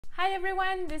Hi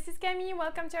everyone, this is Camille.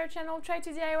 Welcome to our channel Try to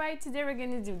DIY. Today we're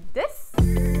going to do this.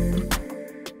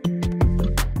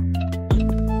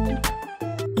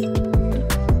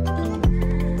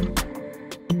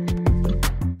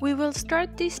 We will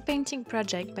start this painting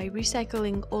project by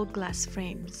recycling old glass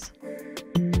frames.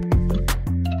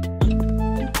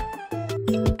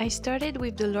 I started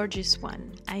with the largest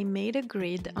one. I made a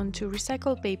grid onto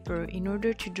recycled paper in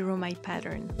order to draw my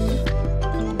pattern.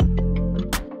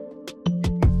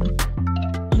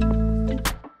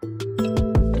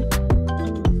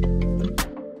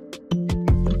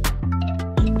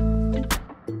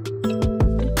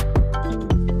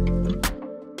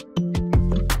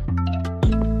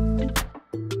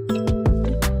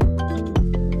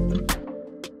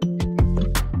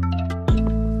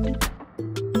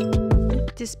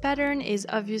 This pattern is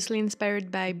obviously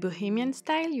inspired by Bohemian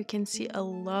style. You can see a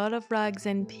lot of rugs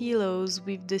and pillows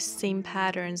with the same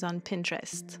patterns on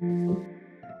Pinterest.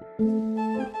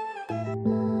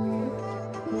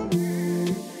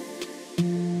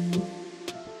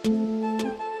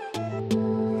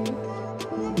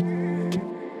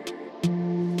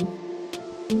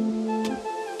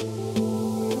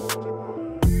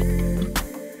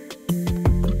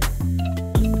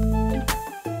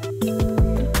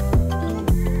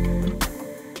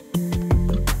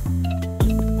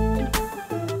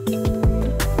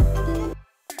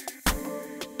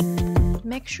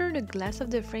 Make sure the glass of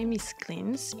the frame is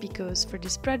clean, because for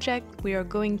this project we are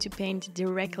going to paint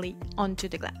directly onto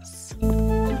the glass.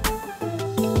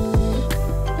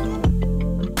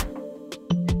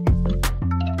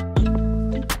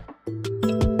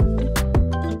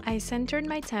 I centered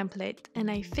my template and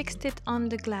I fixed it on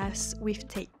the glass with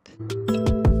tape.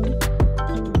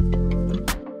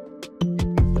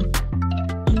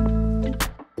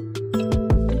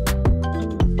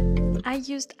 I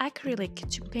used acrylic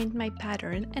to paint my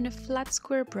pattern and a flat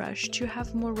square brush to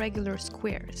have more regular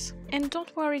squares. And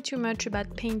don't worry too much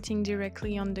about painting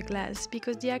directly on the glass,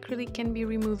 because the acrylic can be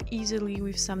removed easily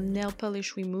with some nail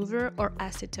polish remover or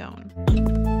acetone.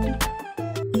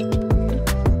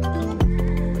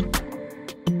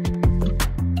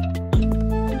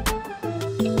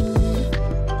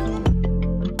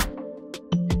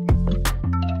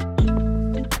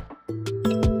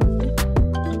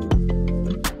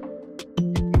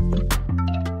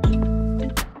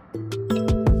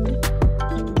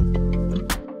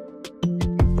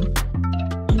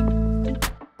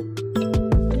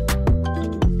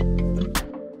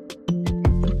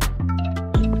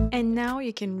 And now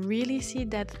you can really see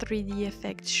that 3D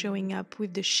effect showing up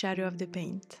with the shadow of the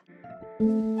paint.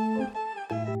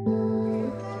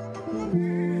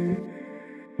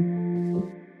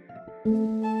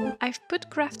 I've put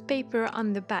craft paper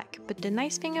on the back, but the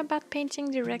nice thing about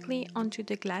painting directly onto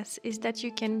the glass is that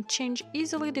you can change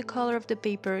easily the color of the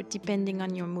paper depending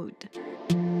on your mood.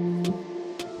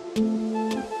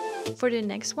 For the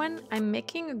next one, I'm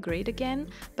making a grid again,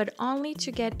 but only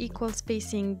to get equal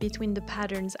spacing between the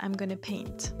patterns I'm gonna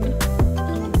paint.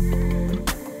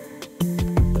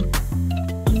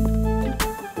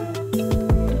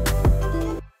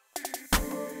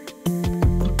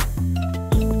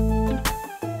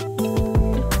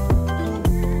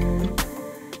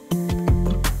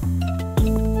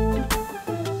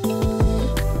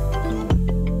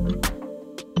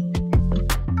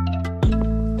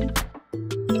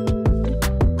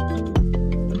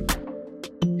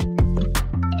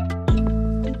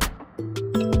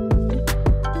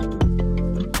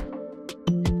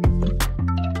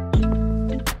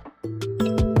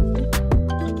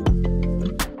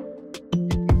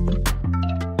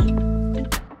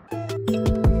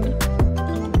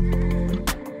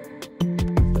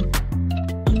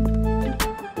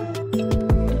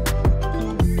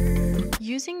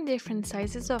 Using different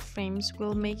sizes of frames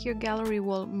will make your gallery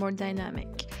wall more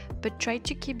dynamic, but try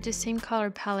to keep the same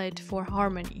color palette for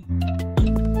harmony.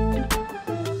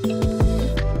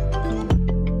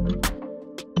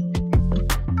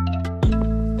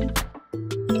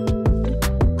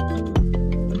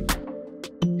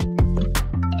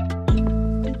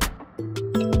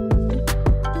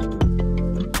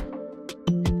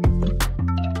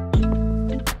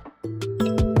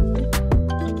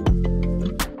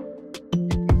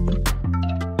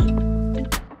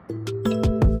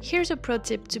 Here's a pro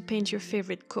tip to paint your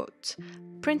favorite quote.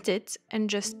 Print it and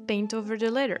just paint over the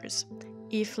letters.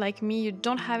 If, like me, you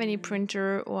don't have any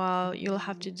printer, well, you'll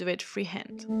have to do it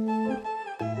freehand.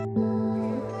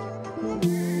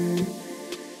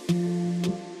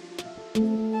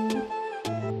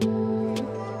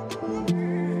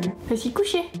 Vas-y,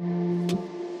 coucher.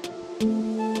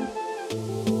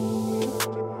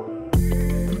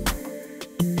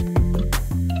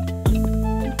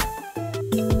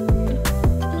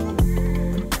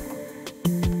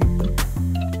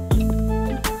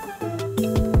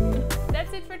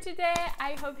 today.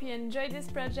 I hope you enjoyed this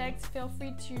project. Feel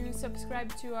free to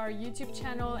subscribe to our YouTube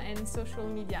channel and social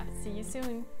media. See you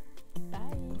soon.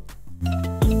 Bye.